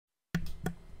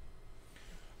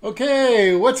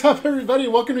Okay, what's up, everybody?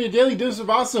 Welcome to your daily dose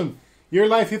of awesome. Your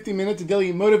life 50 minutes of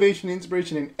daily motivation,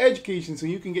 inspiration, and education so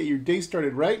you can get your day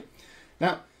started right.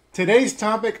 Now, today's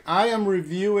topic, I am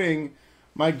reviewing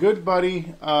my good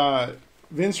buddy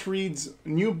Vince Reed's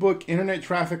new book, Internet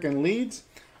Traffic and Leads,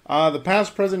 the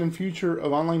past, present, and future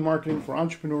of online marketing for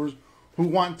entrepreneurs who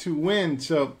want to win.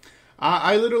 So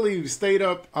I literally stayed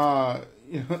up, I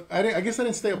guess I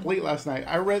didn't stay up late last night.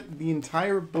 I read the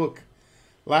entire book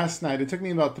last night. It took me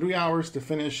about 3 hours to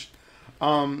finish.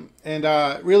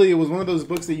 Really, it was one of those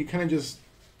books that you kind of just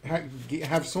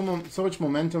have so much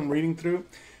momentum reading through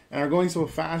and are going so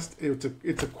fast.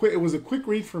 It was a quick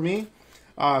read for me.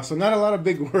 So not a lot of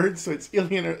big words, so it's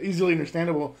easily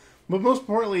understandable. But most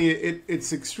importantly,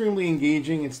 it's extremely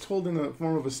engaging. It's told in the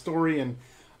form of a story, and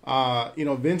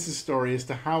Vince's story as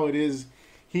to how it is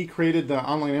he created the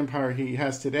online empire he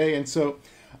has today. And so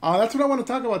that's what I want to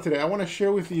talk about today. I want to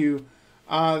share with you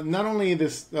not only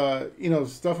this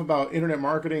stuff about internet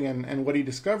marketing and what he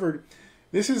discovered.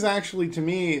 This is actually, to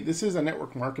me, this is a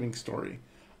network marketing story.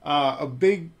 A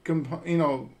big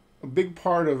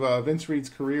part of Vince Reed's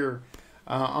career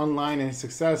online and his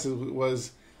success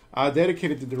was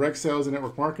dedicated to direct sales and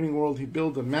network marketing world. He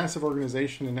built a massive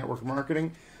organization in network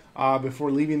marketing before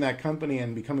leaving that company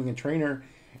and becoming a trainer.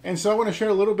 And so I want to share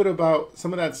a little bit about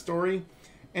some of that story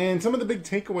and some of the big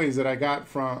takeaways that I got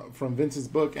from Vince's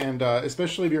book. And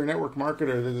especially if you're a network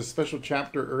marketer, there's a special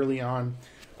chapter early on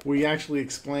where he actually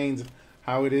explains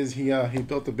how it is he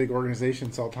built a big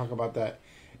organization. So I'll talk about that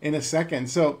in a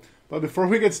second. But before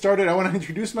we get started, I want to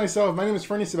introduce myself. My name is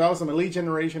Fernie Ceballos. I'm a lead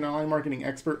generation online marketing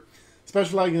expert,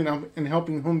 specializing in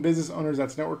helping home business owners,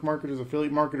 that's network marketers,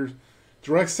 affiliate marketers,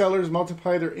 direct sellers,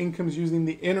 multiply their incomes using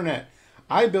the internet.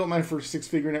 I built my first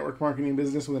six-figure network marketing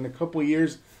business within a couple of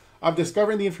years of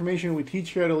discovering the information we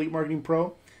teach here at Elite Marketing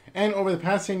Pro. And over the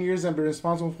past 10 years, I've been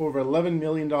responsible for over $11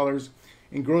 million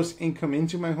in gross income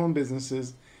into my home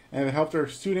businesses, and have helped our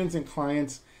students and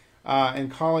clients and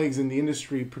colleagues in the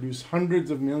industry produce hundreds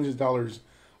of millions of dollars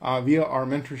via our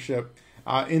mentorship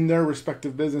in their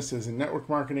respective businesses in network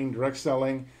marketing, direct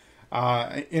selling,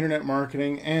 internet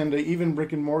marketing, and even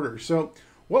brick and mortar. So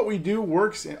what we do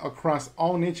works across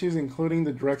all niches, including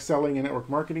the direct selling and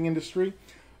network marketing industry.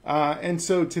 And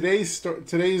so today's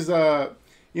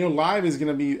live is going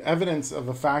to be evidence of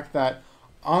the fact that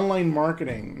online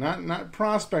marketing, not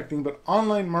prospecting, but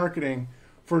online marketing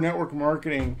for network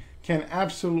marketing can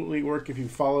absolutely work if you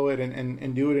follow it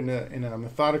and do it in a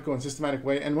methodical and systematic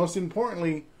way, and most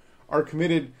importantly, are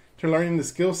committed to learning the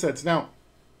skill sets. Now,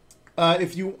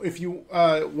 if you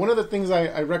one of the things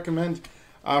I recommend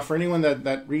for anyone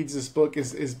that reads this book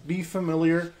is be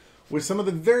familiar with some of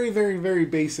the very, very, very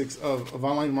basics of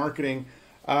online marketing.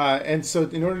 And so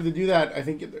in order to do that, I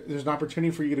think there's an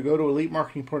opportunity for you to go to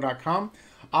EliteMarketingPro.com,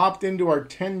 opt into our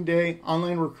 10-day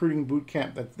online recruiting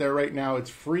bootcamp that's there right now. It's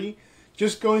free.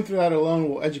 Just going through that alone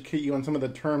will educate you on some of the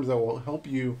terms that will help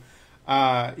you,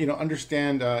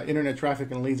 understand Internet Traffic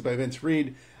and Leads by Vince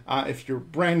Reed. If you're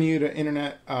brand new to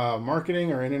internet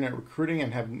marketing or internet recruiting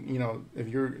and if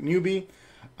you're a newbie,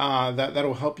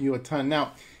 that'll help you a ton.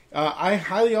 Now, I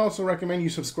highly also recommend you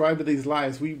subscribe to these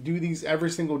lives. We do these every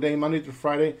single day, Monday through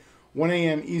Friday, 1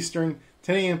 a.m. Eastern,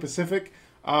 10 a.m. Pacific.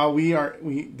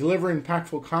 We deliver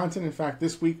impactful content. In fact,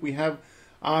 this week we have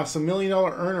some $1 million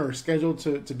earners scheduled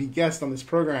to be guests on this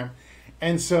program.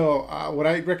 And so what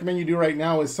I recommend you do right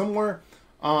now is somewhere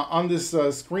on this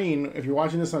screen, if you're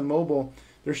watching this on mobile,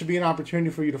 there should be an opportunity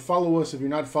for you to follow us if you're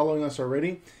not following us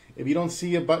already. If you don't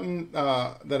see a button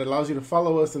that allows you to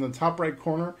follow us in the top right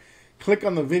corner, click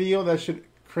on the video. That should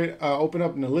open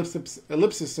up an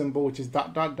ellipsis symbol, which is ...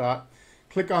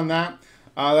 Click on that.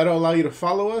 That'll allow you to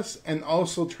follow us and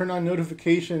also turn on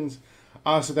notifications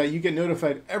so that you get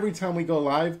notified every time we go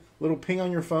live. Little ping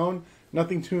on your phone,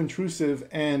 nothing too intrusive,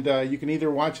 and you can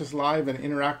either watch us live and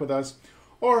interact with us,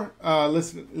 or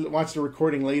watch the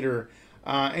recording later.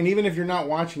 And even if you're not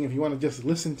watching, if you want to just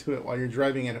listen to it while you're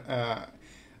driving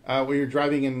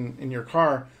in your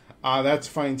car, that's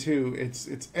fine too.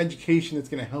 It's education that's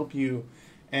going to help you,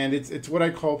 and it's what I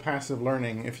call passive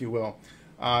learning, if you will.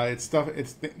 It's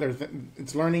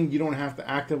learning. You don't have to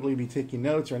actively be taking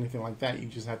notes or anything like that. You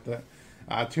just have to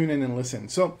tune in and listen.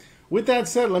 So with that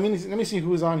said, let me see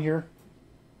who is on here.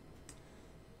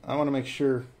 I want to make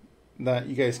sure that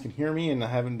you guys can hear me and I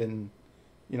haven't been,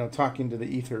 talking to the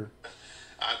ether.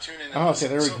 Tune in and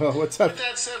listen. Okay, there we go. What's up? With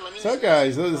that said, what's up,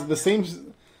 guys?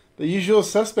 The usual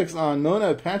suspects on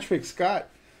Nona, Patrick, Scott,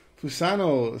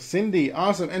 Fusano, Cindy.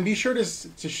 Awesome. And be sure to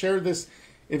share this.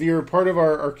 If you're a part of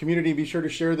our community, be sure to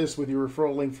share this with your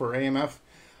referral link for AMF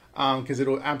because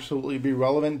it'll absolutely be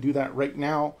relevant. Do that right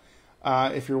now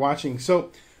if you're watching.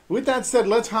 So with that said,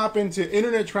 let's hop into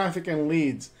internet traffic and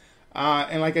leads.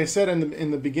 And like I said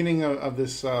in the beginning of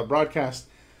this broadcast,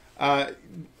 to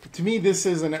me, this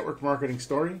is a network marketing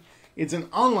story. It's an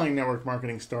online network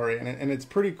marketing story, and it's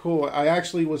pretty cool. I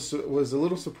actually was a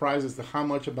little surprised as to how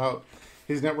much about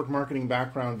his network marketing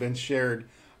background Vince shared,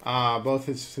 both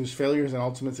his failures and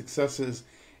ultimate successes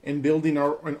in building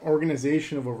an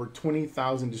organization of over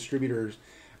 20,000 distributors,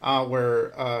 where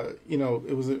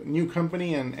it was a new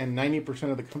company and 90%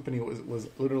 of the company was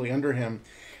literally under him,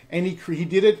 and he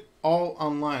did it all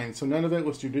online. So none of it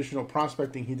was traditional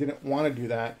prospecting. He didn't want to do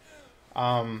that.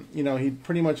 He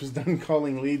pretty much was done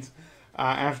calling leads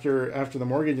after the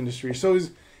mortgage industry. So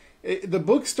the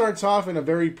book starts off in a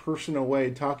very personal way,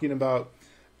 talking about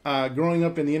growing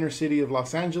up in the inner city of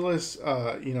Los Angeles.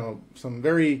 Some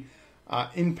very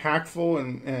impactful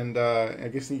and I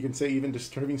guess you can say even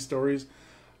disturbing stories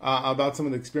about some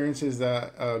of the experiences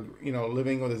that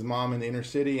living with his mom in the inner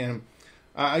city. And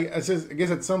I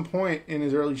guess at some point in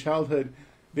his early childhood,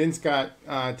 Vince got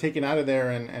taken out of there,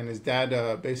 and his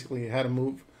dad basically had to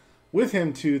move with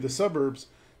him to the suburbs.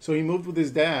 So he moved with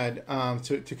his dad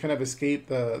to kind of escape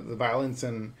the violence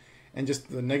and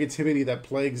just the negativity that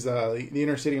plagues the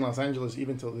inner city in Los Angeles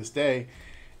even till this day.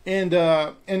 And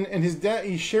his dad,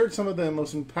 he shared some of the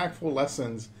most impactful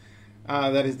lessons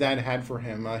that his dad had for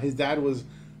him. His dad was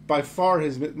by far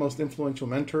his most influential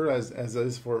mentor, as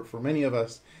is for many of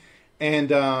us. And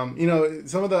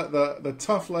some of the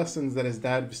tough lessons that his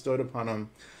dad bestowed upon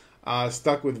him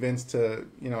stuck with Vince to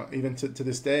even to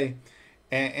this day,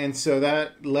 and so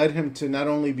that led him to not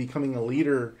only becoming a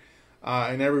leader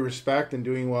in every respect and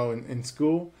doing well in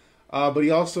school, but he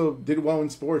also did well in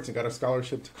sports and got a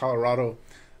scholarship to Colorado,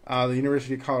 the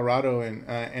University of Colorado,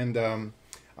 and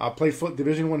played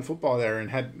Division I football there, and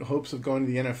had hopes of going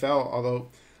to the NFL. Although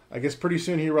I guess pretty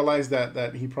soon he realized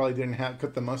that he probably didn't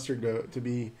cut the mustard to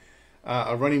be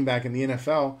a running back in the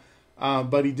NFL,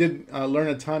 but he did learn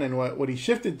a ton. And what he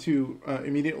shifted to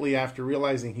immediately after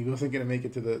realizing he wasn't going to make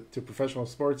it to professional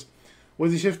sports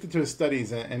was he shifted to his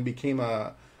studies and became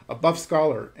a buff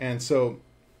scholar. And so,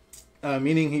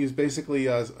 meaning he was basically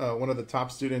one of the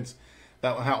top students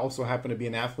that also happened to be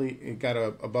an athlete. He got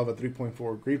above a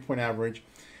 3.4 grade point average,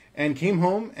 and came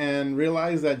home and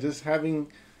realized that just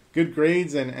having good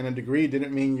grades and a degree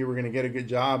didn't mean you were going to get a good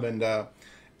job.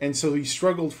 And so he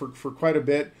struggled for quite a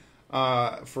bit,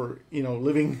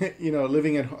 living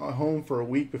at home for a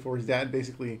week before his dad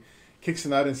basically kicks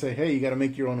him out and say, "Hey, you got to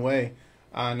make your own way.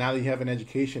 Now that you have an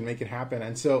education, make it happen."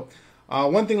 And so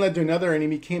one thing led to another, and he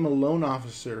became a loan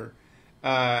officer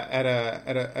at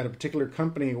a particular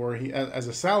company where he as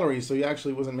a salary. So he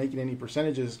actually wasn't making any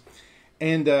percentages,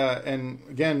 and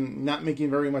again not making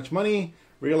very much money.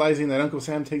 Realizing that Uncle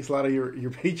Sam takes a lot of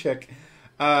your paycheck,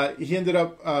 he ended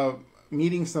up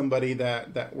meeting somebody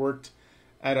that worked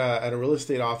at a real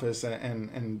estate office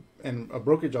and a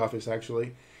brokerage office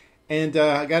actually, and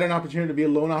got an opportunity to be a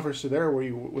loan officer there, where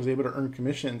he was able to earn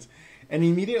commissions. And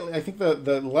immediately, I think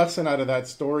the lesson out of that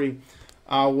story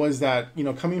was that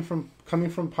coming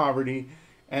from poverty,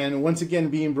 and once again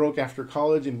being broke after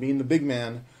college and being the big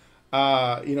man,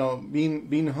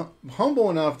 being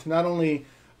humble enough to not only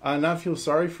not feel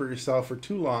sorry for yourself for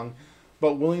too long,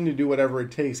 but willing to do whatever it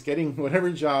takes, getting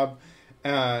whatever job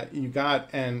you got,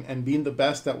 and being the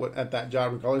best at that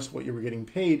job, regardless of what you were getting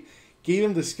paid, gave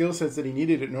him the skill sets that he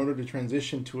needed in order to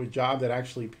transition to a job that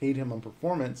actually paid him on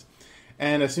performance.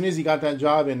 And as soon as he got that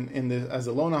job as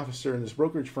a loan officer in this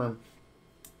brokerage firm,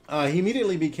 he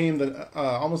immediately became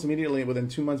almost immediately within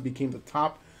 2 months became the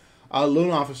top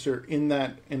loan officer in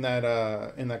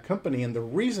that company. And the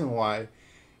reason why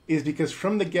is because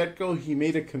from the get-go he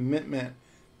made a commitment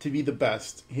to be the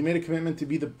best. He made a commitment to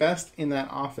be the best in that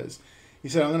office. He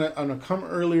said, I'm gonna come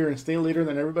earlier and stay later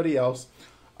than everybody else.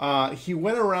 He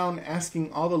went around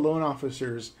asking all the loan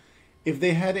officers if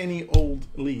they had any old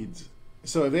leads.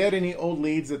 So if they had any old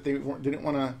leads that they didn't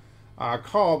want to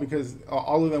call, because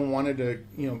all of them wanted to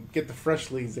get the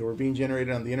fresh leads that were being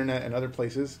generated on the internet and other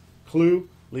places. Clue,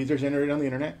 leads are generated on the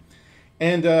internet.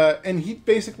 And he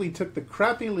basically took the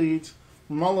crappy leads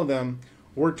from all of them,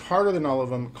 worked harder than all of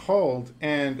them, called,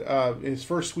 and his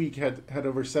first week had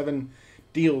over 7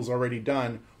 deals already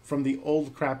done from the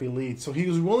old crappy leads. So he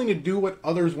was willing to do what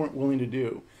others weren't willing to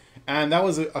do. And that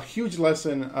was a huge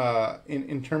lesson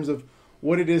in terms of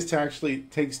what it is to actually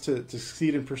takes to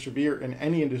succeed and persevere in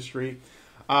any industry.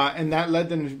 And that led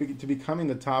them to becoming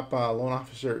the top loan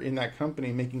officer in that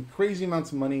company, making crazy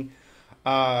amounts of money.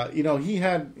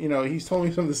 He's told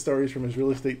me some of the stories from his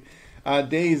real estate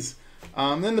days.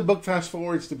 Then the book fast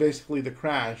forwards to basically the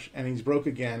crash, and he's broke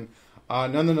again.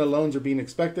 None of the loans are being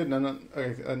expected. None of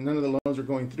the loans are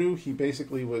going through. He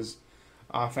basically was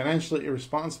financially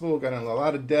irresponsible, got in a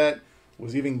lot of debt,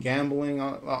 was even gambling,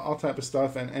 all type of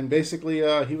stuff, and basically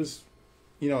he was,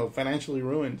 financially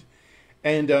ruined.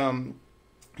 And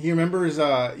he remembers,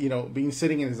 being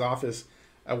sitting in his office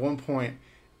at one point,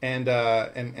 and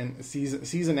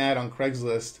sees an ad on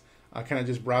Craigslist, kind of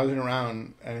just browsing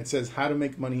around, and it says how to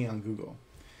make money on Google.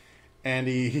 And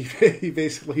he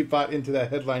basically bought into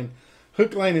that headline,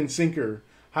 hook, line, and sinker,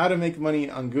 how to make money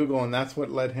on Google, and that's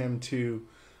what led him to,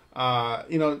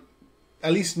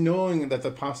 at least knowing that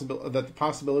the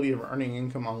possibility of earning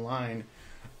income online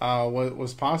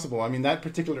was possible. I mean, that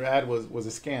particular ad was a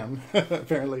scam,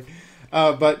 apparently,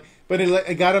 but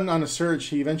it got him on a search.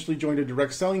 He eventually joined a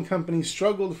direct selling company,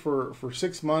 struggled for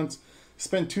 6 months,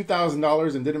 spent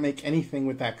 $2,000 and didn't make anything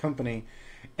with that company,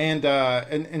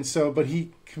 and so, but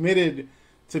he committed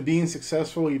to being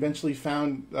successful. He eventually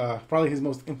found probably his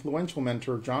most influential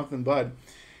mentor, Jonathan Budd,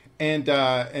 and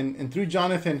through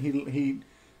Jonathan,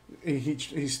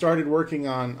 he started working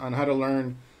on how to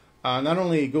learn not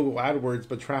only Google AdWords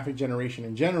but traffic generation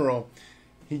in general.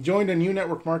 He joined a new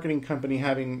network marketing company,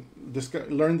 having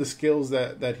learned the skills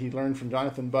that he learned from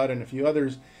Jonathan Budd and a few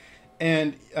others,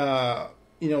 and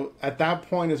at that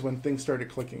point is when things started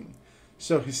clicking.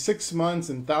 So his 6 months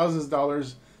and thousands of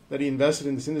dollars that he invested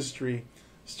in this industry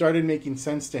started making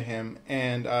sense to him,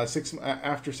 and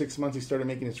after 6 months he started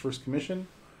making his first commission,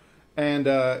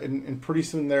 and pretty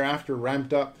soon thereafter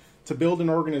ramped up to build an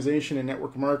organization in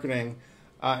network marketing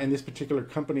in this particular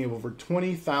company of over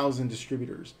 20,000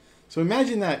 distributors. So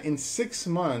imagine that in 6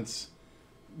 months,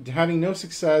 having no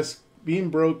success, being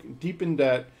broke, deep in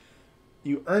debt,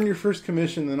 you earn your first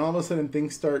commission, then all of a sudden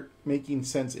things start making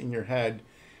sense in your head,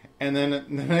 and then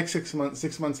the next 6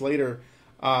 months later,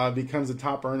 becomes a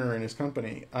top earner in his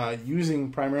company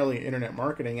using primarily internet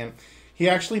marketing. And he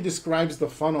actually describes the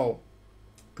funnel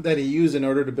that he used in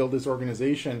order to build this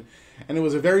organization, and it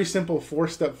was a very simple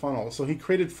 4-step funnel. So he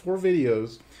created 4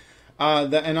 videos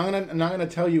and I'm not gonna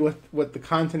tell you what the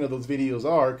content of those videos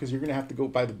are, because you're gonna have to go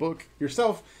buy the book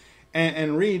yourself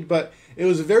and read. But it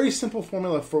was a very simple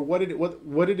formula for what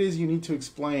it is you need to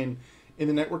explain in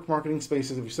the network marketing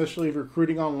spaces, especially if you're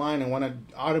recruiting online and want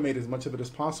to automate as much of it as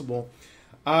possible,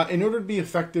 in order to be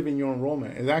effective in your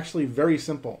enrollment. It's actually very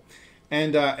simple,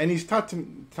 and he's taught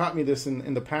me this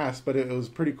in the past, but it was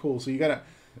pretty cool. So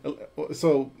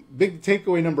so big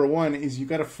takeaway number 1 is you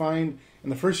gotta find, in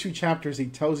the first few chapters, he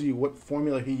tells you what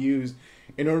formula he used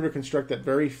in order to construct that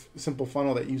very simple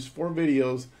funnel that used 4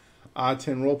 videos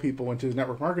to enroll people into his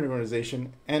network marketing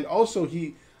organization. And also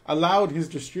he allowed his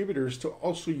distributors to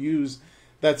also use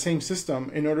that same system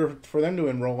in order for them to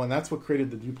enroll, and that's what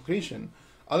created the duplication.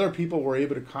 Other people were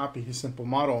able to copy his simple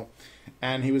model,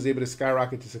 and he was able to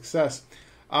skyrocket to success.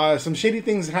 Some shady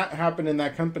things happened in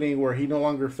that company where he no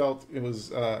longer felt it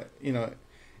was,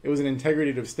 it was an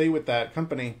integrity to stay with that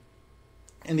company,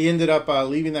 and he ended up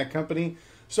leaving that company,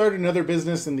 started another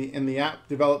business in the app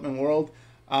development world,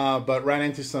 but ran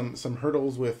into some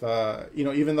hurdles with,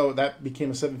 even though that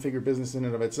became a 7-figure business in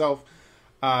and of itself,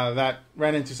 that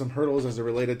ran into some hurdles as it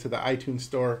related to the iTunes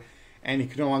store, and he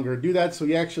could no longer do that, so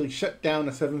he actually shut down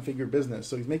a 7-figure business.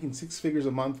 So he's making 6 figures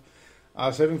a month,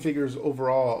 7 figures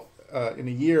overall in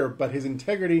a year, but his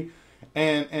integrity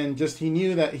and just he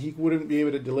knew that he wouldn't be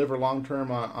able to deliver long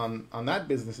term on that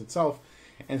business itself,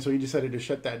 and so he decided to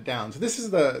shut that down. So this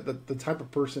is the type of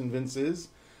person Vince is.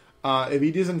 If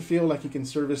he doesn't feel like he can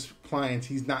service clients,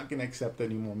 he's not going to accept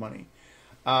any more money,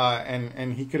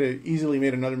 and he could have easily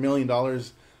made another $1 million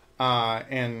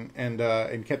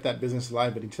and kept that business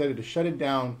alive, but he decided to shut it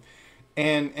down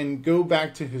and go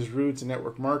back to his roots in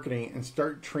network marketing and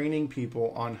start training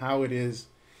people on how it is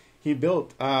he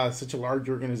built such a large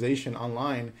organization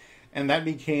online, and that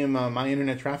became My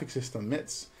Internet Traffic System,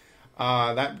 MITS.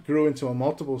 That grew into a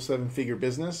multiple 7-figure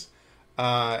business,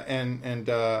 and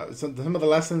some of the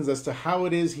lessons as to how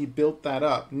it is he built that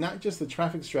up, not just the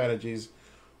traffic strategies,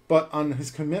 but on his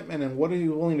commitment and what are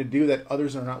you willing to do that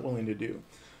others are not willing to do.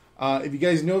 If you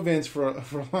guys know Vince for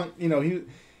a long,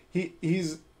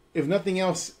 he's, if nothing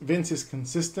else, Vince is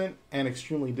consistent and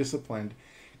extremely disciplined.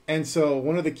 And so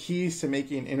one of the keys to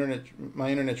making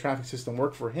My Internet Traffic System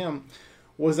work for him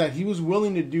was that he was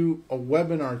willing to do a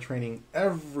webinar training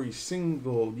every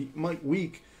single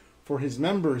week for his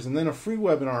members, and then a free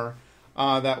webinar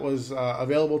that was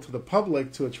available to the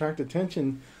public to attract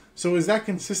attention. So is that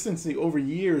consistency over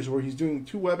years where he's doing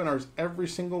 2 webinars every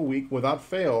single week without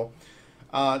fail,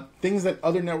 things that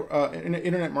other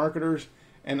internet marketers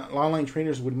and online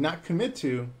trainers would not commit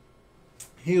to,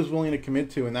 he was willing to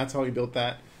commit to, and that's how he built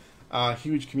that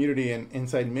huge community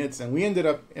inside MITS, and we ended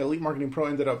up, Elite Marketing Pro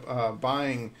ended up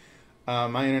buying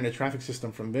my internet traffic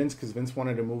system from Vince, because Vince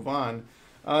wanted to move on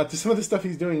to some of the stuff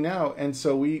he's doing now. And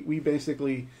so we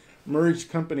basically merged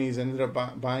companies, ended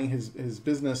up buying his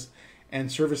business and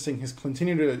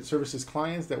continuing to service his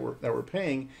clients that were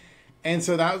paying. And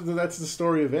so that's the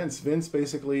story of Vince. Vince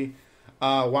basically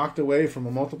walked away from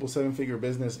a multiple seven-figure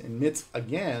business in MITS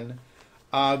again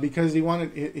because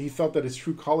he felt that his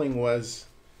true calling was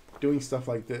doing stuff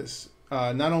like this.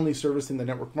 Not only servicing the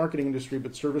network marketing industry,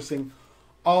 but servicing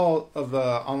all of the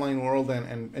online world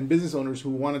and business owners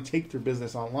who want to take their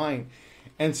business online.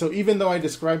 And so even though I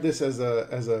describe this as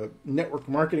a network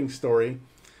marketing story,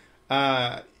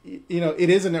 it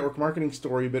is a network marketing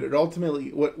story, but it ultimately,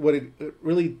 what it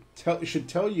really should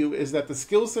tell you is that the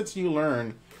skill sets you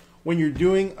learn when you're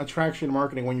doing attraction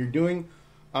marketing, when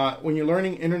you're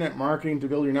learning internet marketing to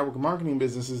build your network marketing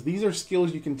businesses, these are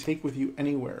skills you can take with you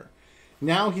anywhere.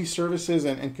 Now he services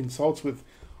and consults with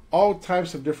all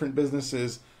types of different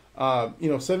businesses,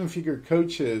 seven-figure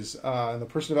coaches in the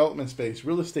personal development space,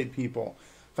 real estate people,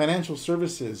 financial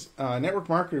services, network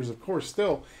marketers, of course,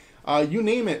 still, you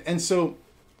name it. And so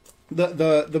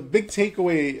the big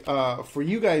takeaway for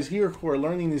you guys here who are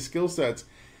learning these skill sets,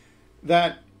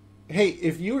 that hey,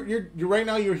 if you're right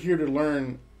now, you're here to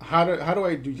learn how do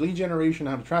I do lead generation,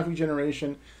 how to traffic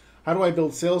generation, how do I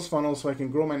build sales funnels so I can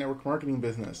grow my network marketing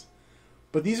business.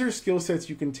 But these are skill sets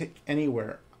you can take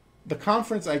anywhere. The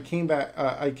conference I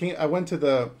went to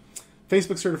the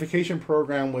Facebook certification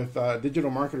program with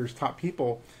Digital Marketers Top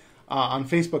People on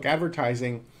Facebook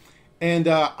advertising. And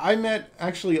I met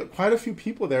actually quite a few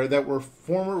people there that were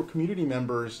former community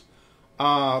members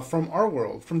from our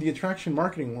world, from the attraction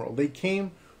marketing world. They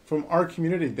came from our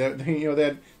community.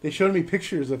 They showed me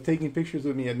pictures of taking pictures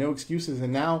with me at No Excuses,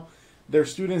 and now they're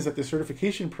students at the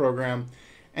certification program.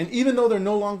 And even though they're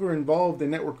no longer involved in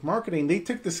network marketing, they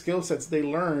took the skill sets they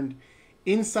learned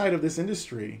inside of this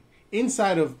industry,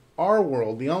 inside of our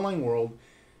world, the online world,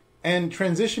 and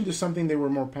transitioned to something they were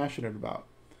more passionate about.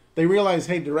 They realized,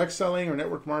 hey, direct selling or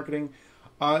network marketing,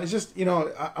 it's just,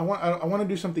 I want to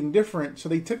do something different. So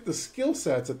they took the skill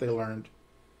sets that they learned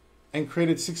and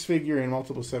created six-figure and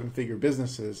multiple seven-figure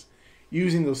businesses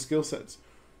using those skill sets.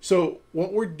 So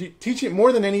what we're teaching,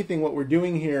 more than anything, what we're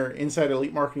doing here inside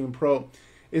Elite Marketing Pro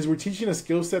is we're teaching a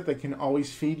skill set that can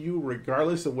always feed you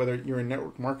regardless of whether you're in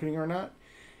network marketing or not.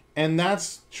 And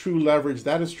that's true leverage.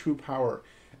 That is true power.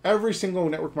 Every single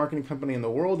network marketing company in the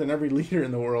world and every leader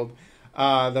in the world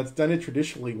that's done it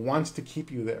traditionally wants to keep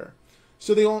you there.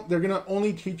 So they're going to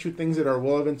only teach you things that are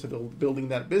relevant to building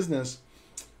that business.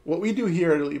 What we do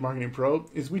here at Elite Marketing Pro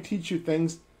is we teach you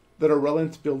things that are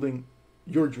relevant to building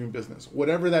your dream business,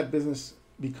 whatever that business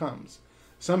becomes.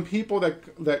 Some people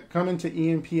that come into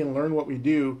EMP and learn what we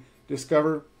do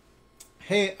discover,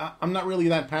 hey, I'm not really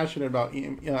that passionate about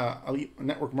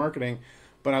network marketing,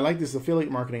 but I like this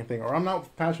affiliate marketing thing. Or I'm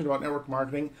not passionate about network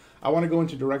marketing, I want to go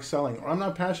into direct selling. Or I'm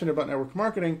not passionate about network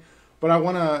marketing, but I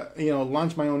want to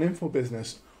launch my own info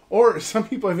business. Or some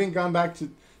people have even gone back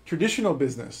to traditional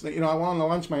business. I want to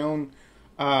launch my own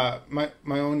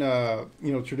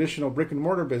traditional brick and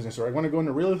mortar business, or I want to go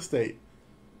into real estate.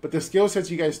 But the skill sets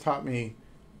you guys taught me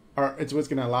it's what's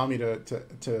going to allow me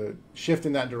to shift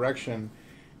in that direction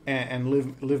and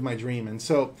live my dream. And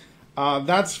so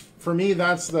that's for me.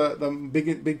 That's the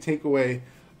big takeaway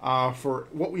for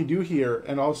what we do here,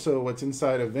 and also what's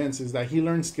inside of Vince is that he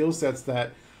learned skill sets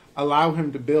that allow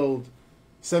him to build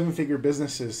seven-figure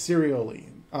businesses serially.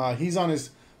 He's on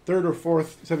his third or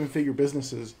fourth seven-figure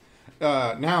businesses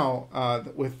now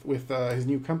with his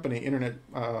new company, Internet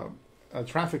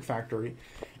Traffic Factory.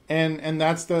 And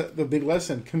that's the big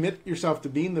lesson. Commit yourself to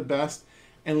being the best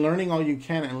and learning all you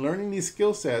can and learning these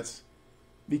skill sets,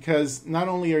 because not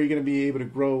only are you going to be able to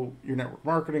grow your network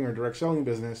marketing or direct selling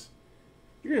business,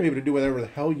 you're going to be able to do whatever the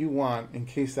hell you want in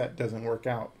case that doesn't work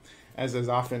out, as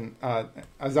often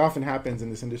happens in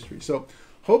this industry. So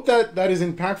hope that is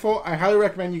impactful. I highly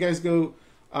recommend you guys go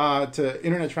to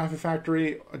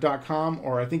internettrafficfactory.com,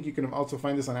 or I think you can also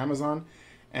find this on Amazon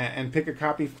and pick a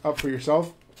copy up for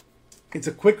yourself. It's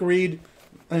a quick read,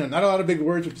 not a lot of big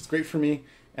words, which is great for me.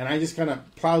 And I just kind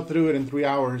of plowed through it in 3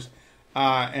 hours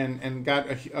and got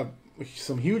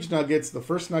some huge nuggets. The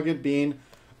first nugget being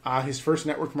his first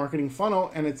network marketing funnel,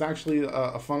 and it's actually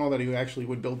a funnel that he actually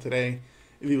would build today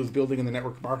if he was building in the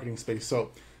network marketing space.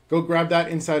 So go grab that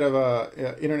inside of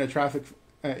Internet Traffic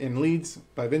in Leads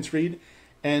by Vince Reed.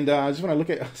 And I just want to look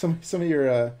at some of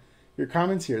your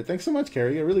comments here. Thanks so much,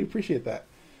 Carrie. I really appreciate that.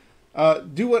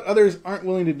 Do what others aren't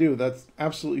willing to do. That's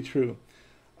absolutely true.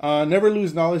 Never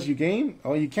lose knowledge you gain.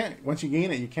 Oh, you can't. Once you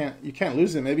gain it, you can't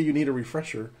lose it. Maybe you need a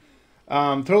refresher.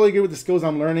 Totally agree with the skills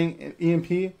I'm learning.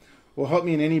 EMP will help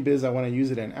me in any biz I want to use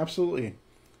it in. Absolutely.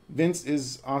 Vince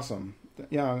is awesome.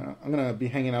 Yeah, I'm going to be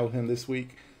hanging out with him this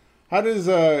week. How does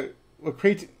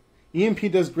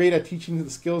EMP does great at teaching the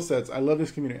skill sets. I love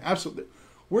this community. Absolutely.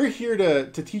 We're here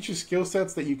to teach you skill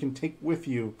sets that you can take with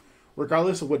you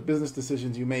regardless of what business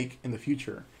decisions you make in the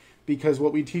future. Because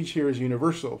what we teach here is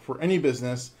universal for any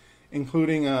business,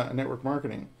 including network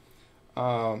marketing.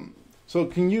 So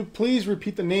can you please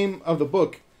repeat the name of the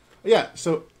book? Yeah,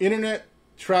 so Internet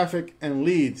Traffic and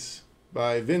Leads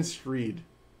by Vince Reed.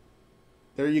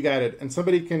 There you got it. And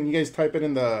you guys type it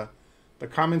in the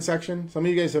comment section? Some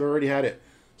of you guys have already had it.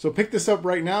 So pick this up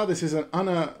right now. This is an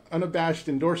unabashed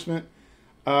endorsement.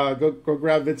 Go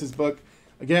grab Vince's book.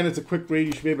 Again, it's a quick read.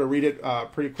 You should be able to read it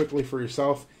pretty quickly for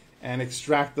yourself and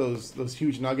extract those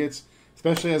huge nuggets,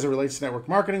 especially as it relates to network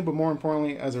marketing, but more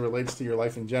importantly, as it relates to your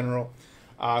life in general.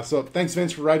 So thanks,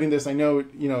 Vince, for writing this. I know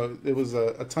it was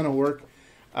a ton of work,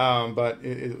 but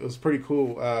it was pretty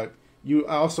cool.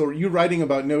 You writing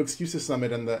about No Excuses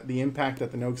Summit and the impact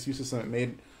that the No Excuses Summit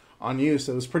made on you.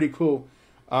 So it was pretty cool.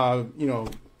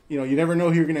 You never know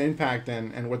who you're going to impact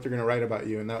and what they're going to write about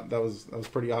you, and that was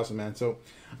pretty awesome, man. So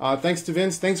thanks to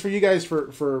Vince. Thanks for you guys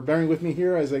for bearing with me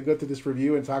here as I go through this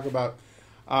review and talk about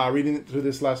reading through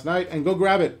this last night. And go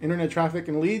grab it, Internet Traffic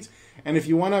and Leads. And if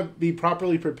you want to be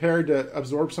properly prepared to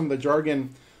absorb some of the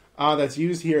jargon that's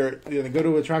used here, go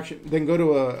to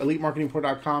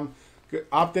EliteMarketingPro.com,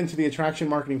 opt into the attraction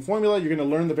marketing formula. You're going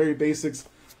to learn the very basics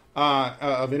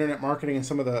of internet marketing and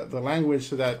some of the language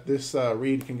so that this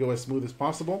read can go as smooth as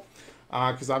possible.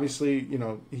 Because obviously,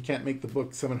 he can't make the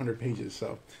book 700 pages.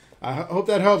 So I hope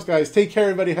that helps, guys. Take care,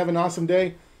 everybody. Have an awesome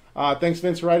day. Thanks,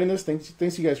 Vince, for writing this.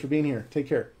 Thanks you guys for being here. Take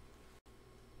care.